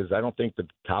 literally, because I don't think the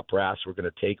top brass were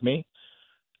going to take me.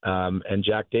 And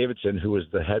Jack Davidson, who was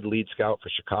the head lead scout for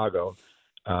Chicago,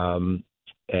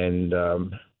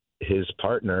 and his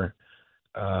partner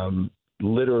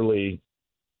literally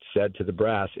said to the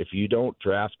brass, if you don't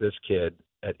draft this kid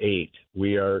at 8,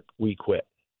 we quit.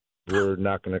 We're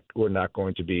not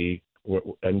going to be.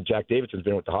 And Jack Davidson's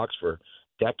been with the Hawks for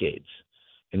decades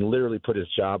and literally put his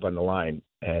job on the line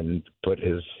and put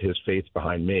his faith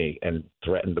behind me and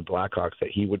threatened the Blackhawks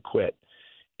that he would quit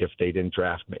if they didn't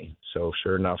draft me. So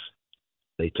sure enough,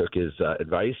 they took his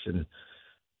advice and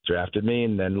drafted me.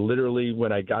 And then literally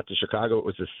when I got to Chicago, it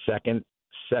was the second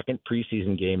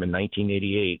preseason game in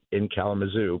 1988 in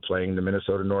Kalamazoo playing the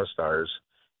Minnesota North Stars.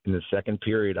 In the second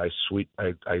period, I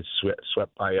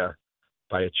swept by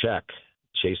a check,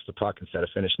 chased the puck instead of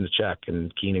finishing the check,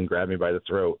 and Keenan grabbed me by the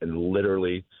throat and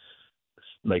literally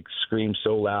screamed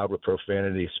so loud with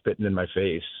profanity, spitting in my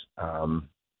face,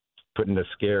 putting a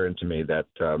scare into me that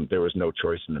there was no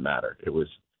choice in the matter. It was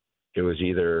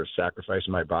either sacrifice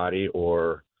my body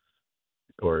or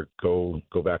go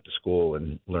back to school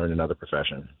and learn another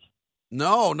profession.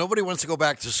 No, nobody wants to go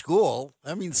back to school.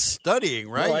 I mean, studying,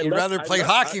 right? No, You'd rather play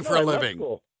hockey for a living.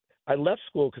 I left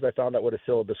school because I found out what a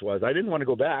syllabus was. I didn't want to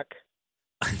go back.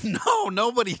 No,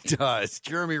 nobody does.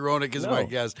 Jeremy Roenick is my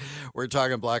guest. We're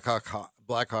talking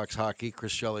Blackhawks hockey,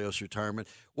 Chris Chelios retirement.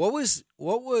 What was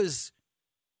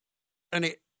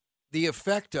And the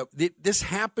effect of this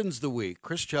happens the week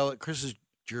Chris's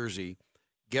jersey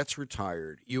gets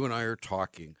retired. You and I are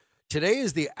talking. Today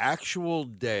is the actual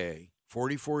day,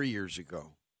 44 years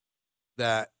ago,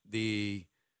 that the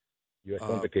U.S.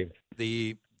 Olympic team,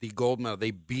 the gold medal,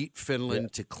 they beat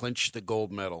Finland to clinch the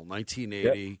gold medal,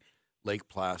 1980, Lake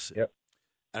Placid. Yep.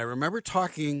 And I remember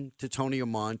talking to Tony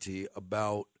Amonte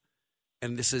about,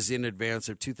 and this is in advance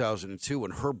of 2002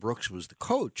 when Herb Brooks was the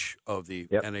coach of the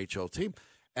NHL team,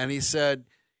 and he said,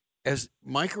 as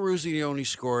Mike Eruzione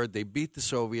scored, they beat the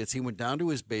Soviets. He went down to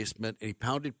his basement and he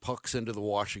pounded pucks into the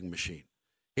washing machine.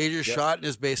 He just shot in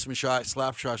his basement,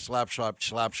 slap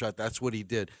shot. That's what he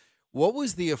did. What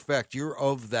was the effect? You're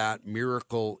of that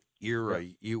miracle era.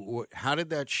 How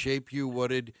did that shape you? What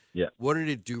did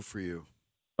it do for you?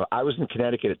 Well, I was in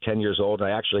Connecticut at 10 years old,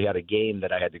 and I actually had a game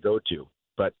that I had to go to,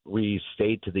 but we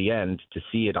stayed to the end to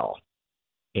see it all.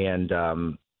 And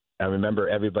I remember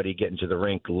everybody getting to the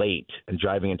rink late and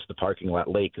driving into the parking lot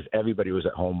late because everybody was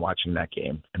at home watching that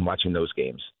game and watching those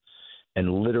games.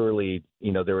 And literally,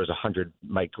 there was 100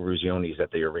 Mike Eruziones at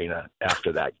the arena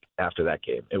after that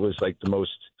game. It was like the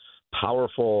most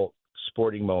powerful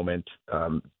sporting moment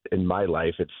in my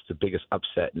life. It's the biggest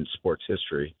upset in sports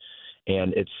history,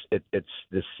 and it's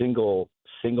the single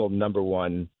number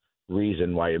one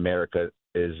reason why America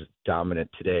is dominant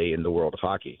today in the world of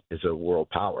hockey, is a world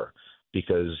power,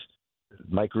 because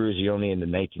Mike Eruzione and the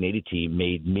 1980 team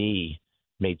made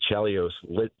Chelios,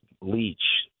 Leach,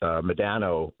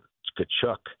 Modano,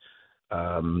 Tkachuk,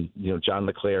 John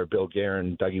LeClaire, Bill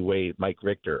Guerin, Dougie Wade, Mike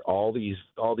Richter. All these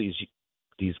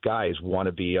guys want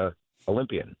to be a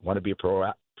Olympian, want to be a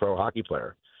pro hockey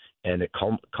player, and it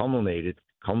culminated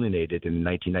in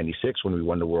 1996 when we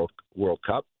won the World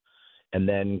Cup, and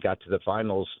then got to the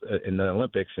finals in the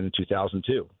Olympics in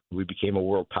 2002. We became a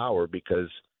world power because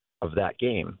of that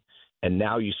game. And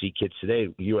now you see kids today,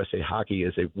 USA Hockey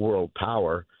is a world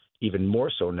power, even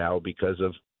more so now because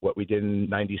of what we did in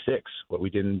 96, what we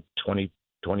did in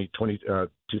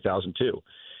 2002.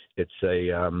 It's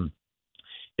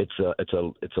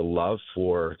a love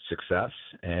for success,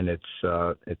 and it's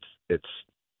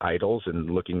idols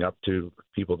and looking up to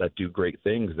people that do great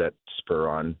things that spur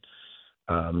on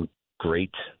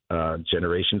great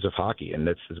generations of hockey, and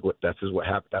that's what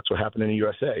happened in the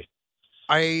USA.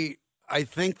 I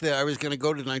think that I was going to go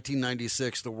to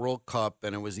 1996, the World Cup,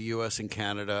 and it was the U.S. and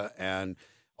Canada, and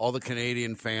all the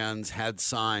Canadian fans had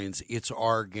signs, "It's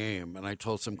our game." And I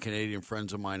told some Canadian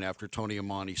friends of mine after Tony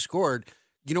Amonte scored,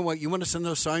 you know what, you want to send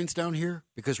those signs down here?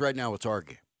 Because right now it's our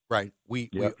game, right? We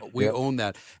own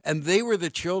that. And they were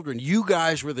the children. You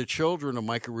guys were the children of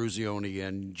Mike Eruzione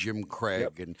and Jim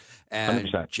Craig and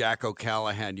 100%. Jack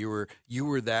O'Callahan. You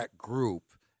were that group.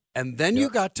 And then you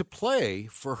got to play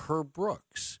for Herb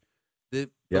Brooks, the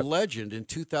legend, in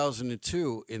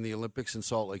 2002 in the Olympics in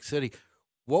Salt Lake City.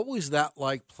 What was that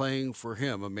like playing for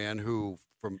him, a man who,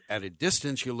 from at a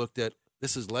distance, you looked at,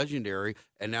 this is legendary,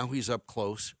 and now he's up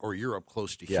close, or you're up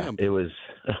close to him? It was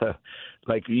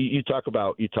like you talk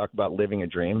about living a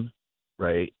dream,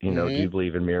 right? Do you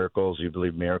believe in miracles? You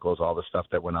believe miracles, all the stuff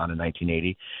that went on in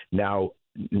 1980. Now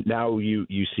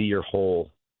you see your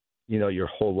whole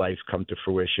life come to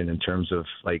fruition in terms of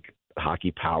like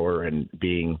hockey power and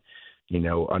being,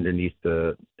 underneath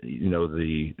the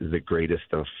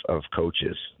greatest of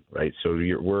coaches, right? So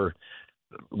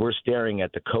we're staring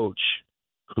at the coach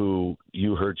who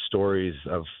you heard stories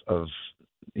of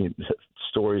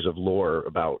lore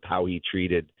about how he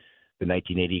treated the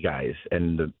 1980 guys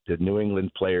and the New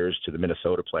England players to the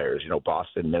Minnesota players,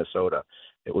 Boston, Minnesota.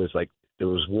 It was like there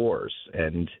was wars,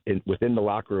 and within the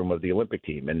locker room of the Olympic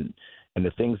team, and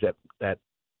the things that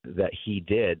he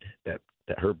did, that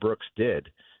Herb Brooks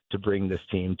did to bring this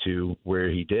team to where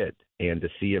he did, and to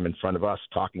see him in front of us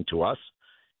talking to us,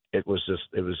 it was so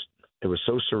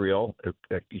surreal.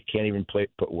 You can't even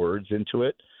put words into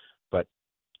it. But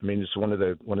I mean, it's one of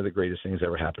the greatest things that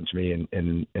ever happened to me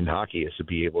in hockey, is to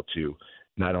be able to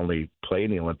not only play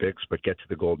in the Olympics but get to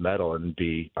the gold medal and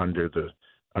be under the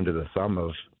thumb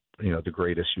of the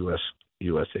greatest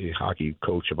USA hockey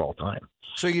coach of all time.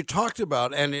 So you talked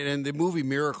about, and the movie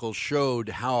Miracles showed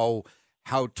how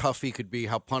tough he could be,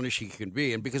 how punished he could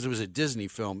be, and because it was a Disney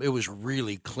film, it was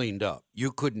really cleaned up.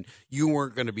 You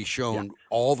weren't going to be shown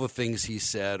all the things he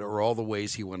said or all the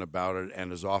ways he went about it,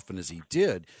 and as often as he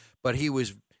did. But he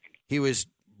was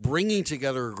bringing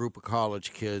together a group of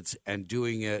college kids and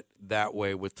doing it that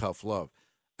way with tough love.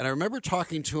 And I remember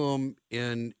talking to him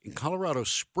in Colorado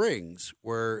Springs,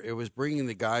 where it was bringing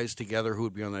the guys together who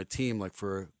would be on that team, like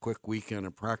for a quick weekend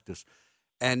of practice.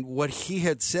 And what he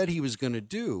had said he was going to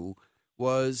do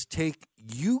was take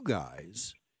you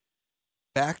guys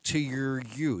back to your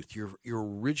youth, your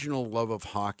original love of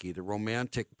hockey, the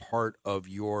romantic part of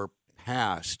your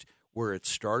past, where it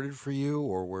started for you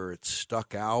or where it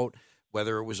stuck out,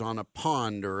 whether it was on a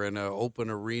pond or in an open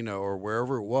arena or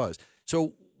wherever it was.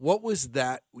 So what was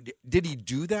that? Did he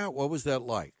do that? What was that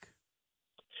like?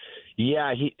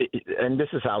 Yeah, and this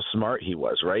is how smart he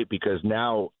was, right? Because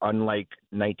now, unlike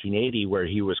 1980, where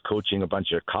he was coaching a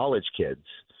bunch of college kids,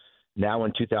 now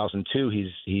in 2002,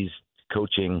 he's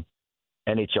coaching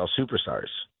NHL superstars.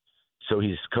 So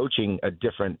he's coaching a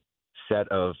different set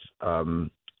of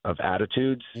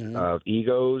attitudes, of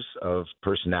egos, of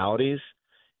personalities,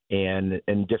 and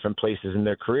in different places in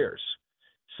their careers.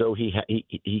 So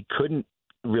he couldn't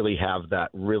really have that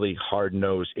really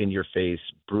hard-nosed, in-your-face,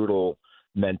 brutal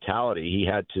mentality. He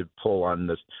had to pull on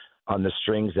the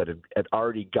strings that had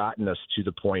already gotten us to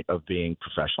the point of being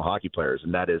professional hockey players,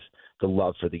 and that is the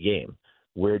love for the game.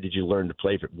 Where did you learn to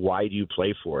play for it? Why do you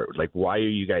play for it? Like, why are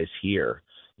you guys here?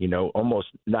 You know, almost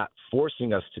not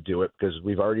forcing us to do it because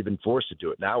we've already been forced to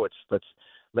do it. Now it's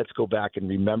let's go back and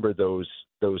remember those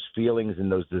feelings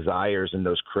and those desires and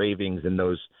those cravings and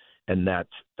that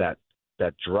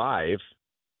drive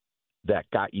that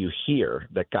got you here,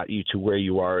 that got you to where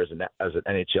you are as an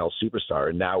NHL superstar,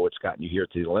 and now it's gotten you here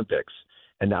to the Olympics.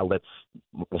 And now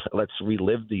let's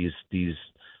relive these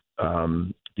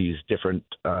different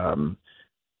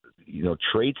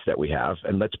traits that we have,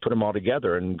 and let's put them all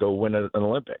together and go win an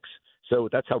Olympics. So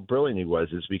that's how brilliant he was,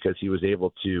 is because he was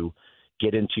able to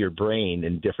get into your brain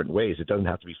in different ways. It doesn't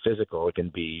have to be physical. It can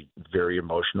be very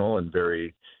emotional and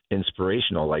very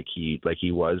inspirational, like he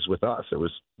was with us. It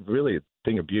was really a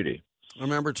thing of beauty. I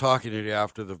remember talking to you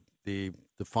after the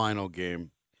final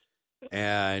game,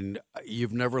 and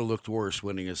you've never looked worse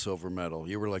winning a silver medal.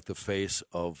 You were like the face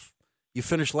of – you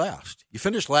finished last. You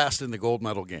finished last in the gold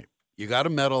medal game. You got a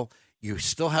medal. You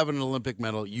still have an Olympic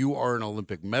medal. You are an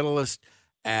Olympic medalist,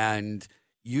 and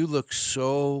you look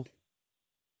so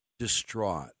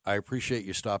distraught. I appreciate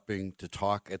you stopping to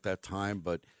talk at that time,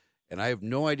 and I have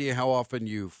no idea how often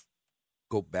you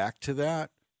go back to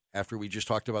that after we just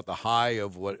talked about the high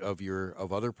of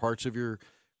other parts of your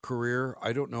career.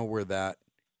 I don't know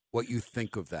what you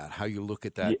think of that, how you look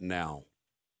at that now.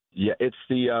 Yeah, it's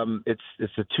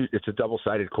a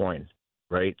double-sided coin,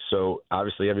 right? So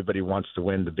obviously everybody wants to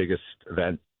win the biggest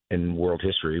event in world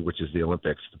history, which is the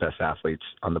Olympics, the best athletes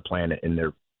on the planet in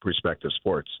their respective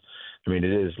sports. I mean,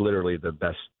 it is literally the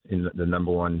best, in the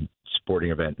number one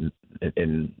sporting event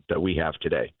in that we have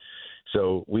today.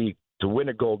 So to win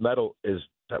a gold medal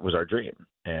that was our dream,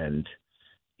 and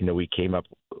we came up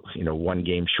one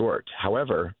game short.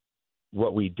 However,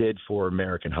 what we did for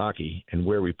American hockey and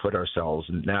where we put ourselves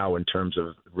now in terms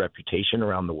of reputation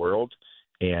around the world,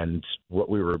 and what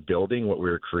we were building, what we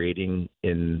were creating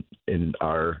in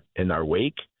our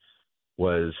wake,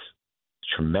 was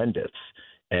tremendous.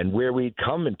 And where we'd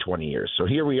come in 20 years. So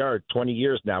here we are, 20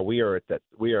 years now. We are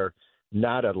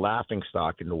not a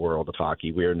laughingstock in the world of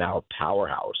hockey. We are now a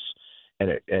powerhouse. And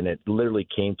it literally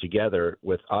came together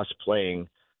with us playing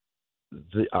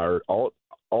our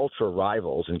ultra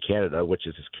rivals in Canada, which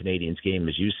is this Canadians game,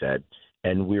 as you said,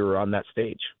 and we were on that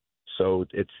stage. So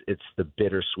it's the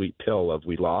bittersweet pill of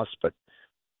we lost, but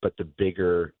the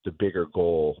bigger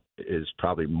goal is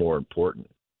probably more important.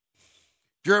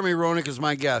 Jeremy Roenick is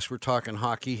my guest. We're talking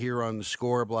hockey here on The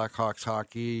Score, Blackhawks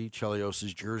hockey,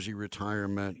 Chelios' jersey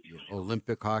retirement,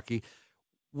 Olympic hockey.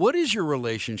 What is your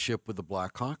relationship with the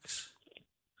Blackhawks?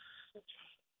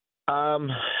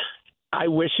 I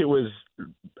wish it was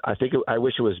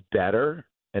better,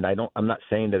 and I'm not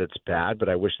saying that it's bad, but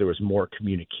I wish there was more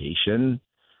communication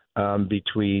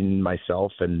between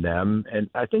myself and them. And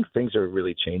I think things are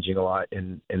really changing a lot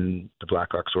in the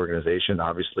Blackhawks organization,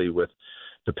 obviously with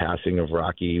the passing of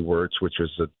Rocky Wirtz, which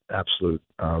was an absolute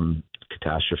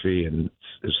catastrophe, and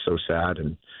is so sad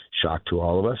and shock to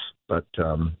all of us. But,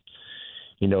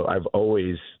 I've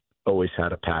always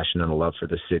had a passion and a love for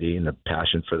the city and a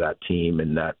passion for that team,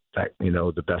 and that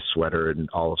the best sweater in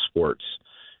all of sports.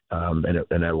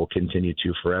 And I will continue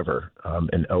to forever,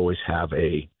 and always have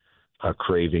a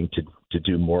craving to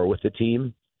do more with the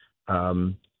team.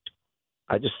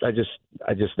 I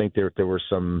just think there were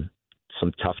some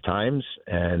tough times,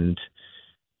 and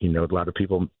a lot of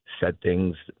people said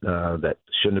things that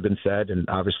shouldn't have been said, and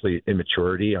obviously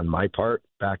immaturity on my part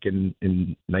back in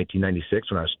 1996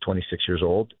 when I was 26 years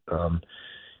old.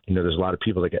 There's a lot of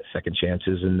people that get second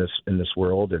chances in this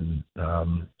world, and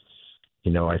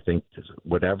I think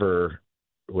whatever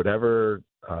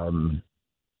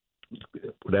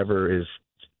is,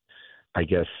 I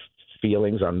guess,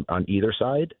 feelings on either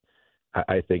side,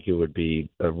 I think it would be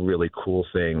a really cool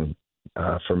thing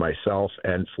for myself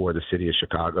and for the city of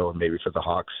Chicago, and maybe for the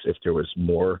Hawks if there was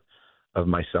more of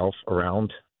myself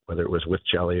around, whether it was with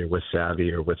Chelly or with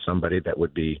Savvy or with somebody that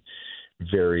would be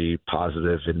very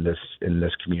positive in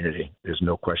this community. There's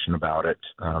no question about it.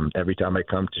 Every time I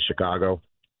come to Chicago,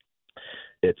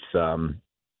 it's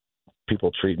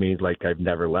people treat me like I've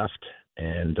never left,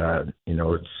 and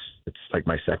it's like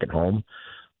my second home.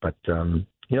 But I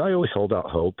always hold out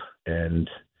hope, and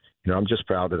I'm just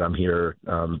proud that I'm here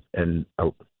and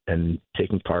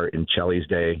taking part in Chelly's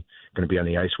Day. Going to be on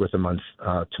the ice with him on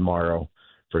tomorrow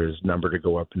for his number to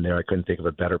go up in there. I couldn't think of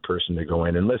a better person to go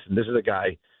in. And listen, this is a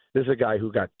guy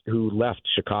who left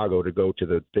Chicago to go to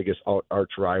the biggest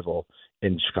arch rival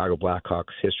in Chicago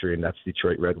Blackhawks history, and that's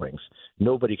Detroit Red Wings.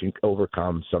 Nobody can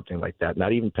overcome something like that.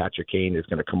 Not even Patrick Kane is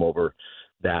going to come over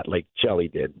that like Chelly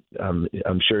did. I'm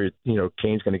sure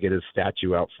Kane's going to get his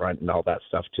statue out front and all that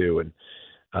stuff too.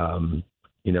 And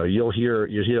you'll hear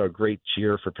a great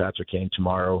cheer for Patrick Kane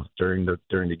tomorrow during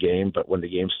the game. But when the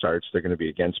game starts, they're going to be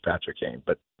against Patrick Kane.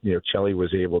 But Chelly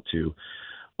was able to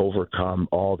overcome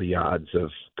all the odds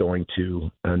of going to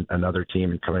another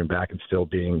team and coming back and still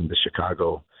being the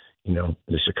Chicago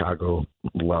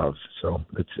love. So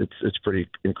it's pretty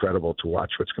incredible to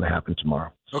watch what's going to happen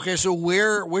tomorrow. Okay, so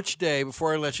which day,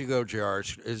 before I let you go, JR,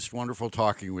 it's wonderful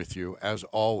talking with you as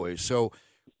always. So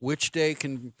which day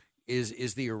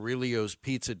is the Aurelio's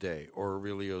Pizza Day or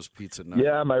Aurelio's Pizza Night?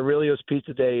 Yeah, my Aurelio's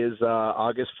Pizza Day is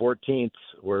August 14th,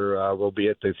 where we'll be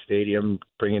at the stadium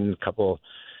bringing a couple of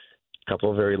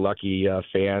very lucky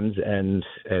fans and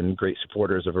great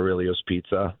supporters of Aurelio's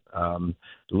Pizza.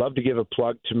 Love to give a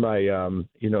plug to my,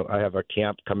 I have a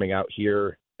camp coming out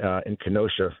here in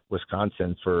Kenosha,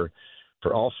 Wisconsin for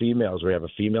all females. We have a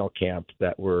female camp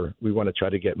that we want to try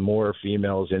to get more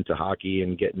females into hockey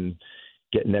and getting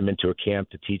them into a camp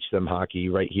to teach them hockey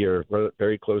right here. We're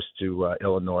very close to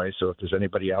Illinois. So if there's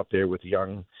anybody out there with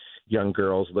young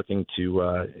girls looking to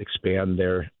expand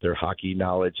their hockey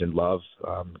knowledge and love,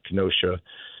 Kenosha,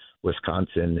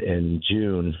 Wisconsin in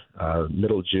June,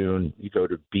 middle June, you go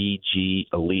to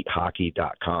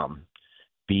bgelitehockey.com,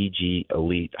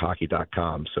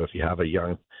 bgelitehockey.com. So if you have a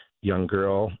young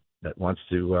girl that wants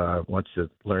to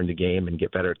learn the game and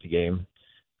get better at the game,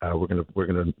 we're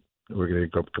gonna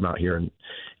come out here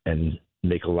and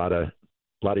make a lot of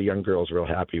young girls real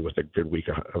happy with a good week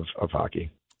of hockey.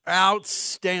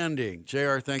 Outstanding.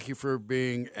 JR, thank you for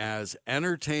being as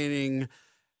entertaining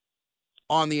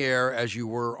on the air as you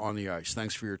were on the ice.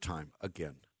 Thanks for your time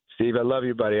again. Steve, I love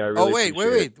you, buddy. I really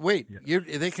wait. Yeah.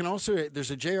 They can also,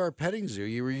 there's a JR petting zoo.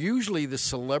 You were usually the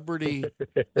celebrity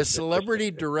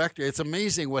director. It's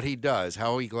amazing what he does,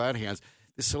 how he glad hands.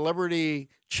 The celebrity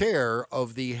chair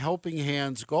of the Helping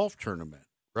Hands golf tournament,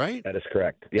 right? That is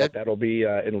correct. Yeah, that'll be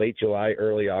in late July,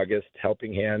 early August,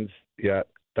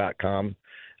 helpinghands.com.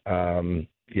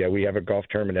 We have a golf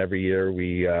tournament every year.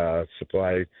 We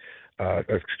supply a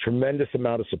tremendous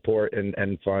amount of support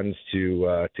and funds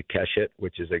to Keshet,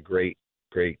 which is a great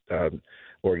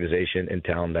organization in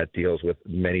town that deals with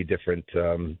many different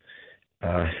problems.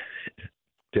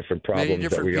 Many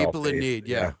different people in need,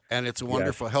 yeah. And it's a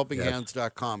wonderful,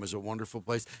 helpinghands.com is a wonderful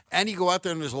place. And you go out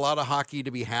there and there's a lot of hockey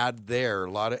to be had there,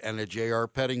 and a JR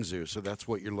petting zoo. So that's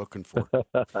what you're looking for.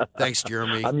 Thanks,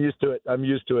 Jeremy. I'm used to it.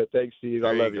 Thanks, Steve.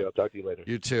 I love you. I'll talk to you later.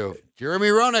 You too. Jeremy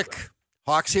Roenick,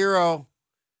 Hawks hero.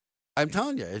 I'm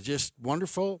telling you, it's just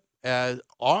wonderful on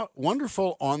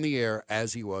the air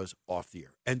as he was off the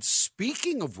air. And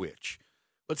speaking of which,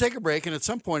 we'll take a break, and at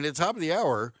some point at the top of the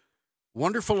hour,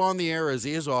 wonderful on the air as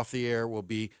he is off the air will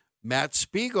be Matt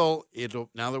Spiegel.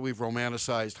 Now that we've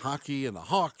romanticized hockey and the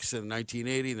Hawks in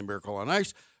 1980, the Miracle on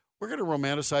Ice, we're going to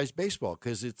romanticize baseball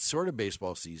because it's sort of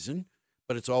baseball season,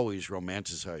 but it's always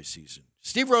romanticized season.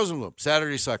 Steve Rosenbloom,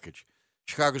 Saturday Suckage,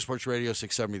 Chicago Sports Radio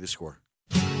 670 The Score.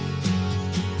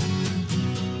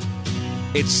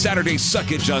 It's Saturday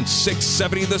Suckage on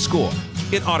 670 The Score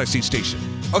in Odyssey Station.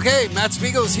 Okay, Matt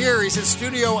Spiegel's here. He's in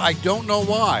studio. I don't know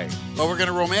why, but we're going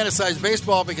to romanticize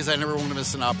baseball because I never want to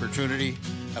miss an opportunity,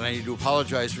 and I need to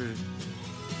apologize for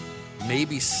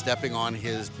maybe stepping on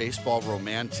his baseball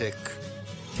romantic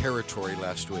territory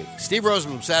last week. Steve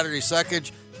Rosenbloom, Saturday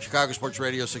Suckage, Chicago Sports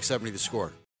Radio 670 The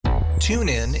Score.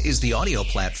 TuneIn is the audio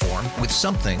platform with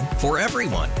something for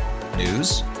everyone.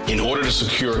 News. In order to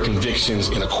secure convictions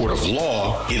in a court of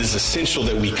law, it is essential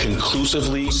that we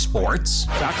conclusively. Sports.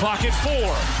 Shot clock at 4.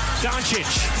 Doncic.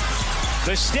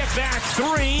 The step back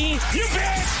 3. You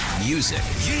bet. Music.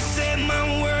 You set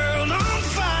my world on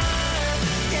fire.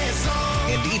 Yes,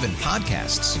 and even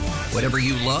podcasts. Whatever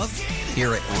you love,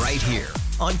 hear it right here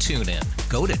on TuneIn.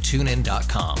 Go to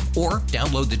TuneIn.com or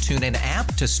download the TuneIn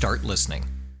app to start listening.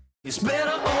 It's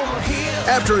better over here.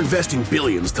 After investing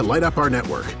billions to light up our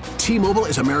network, T-Mobile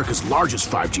is America's largest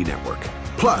 5G network.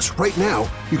 Plus, right now,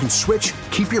 you can switch,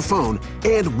 keep your phone,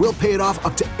 and we'll pay it off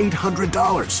up to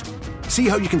 $800. See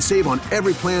how you can save on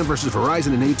every plan versus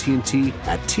Verizon and AT&T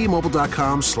at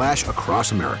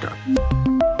T-Mobile.com/across America.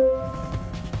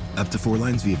 Up to 4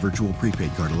 lines via virtual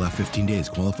prepaid card. Allow 15 days.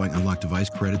 Qualifying unlocked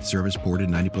device credit service ported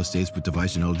 90+ days with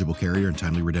device and eligible carrier and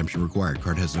timely redemption required.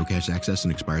 Card has no cash access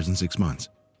and expires in 6 months.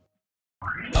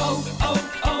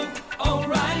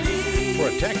 O'Reilly.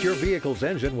 Protect your vehicle's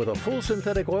engine with a full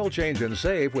synthetic oil change and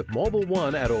save with Mobile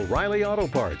One at O'Reilly Auto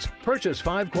Parts. Purchase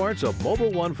 5 quarts of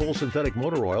Mobile One full synthetic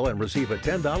motor oil and receive a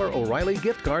 $10 O'Reilly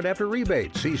gift card after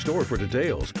rebate. See store for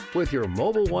details. With your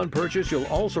Mobile One purchase, you'll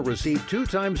also receive 2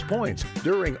 times points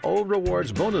during O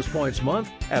Rewards Bonus Points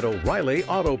Month at O'Reilly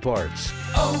Auto Parts.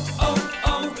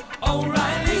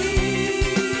 O'Reilly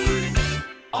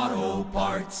Auto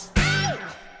Parts.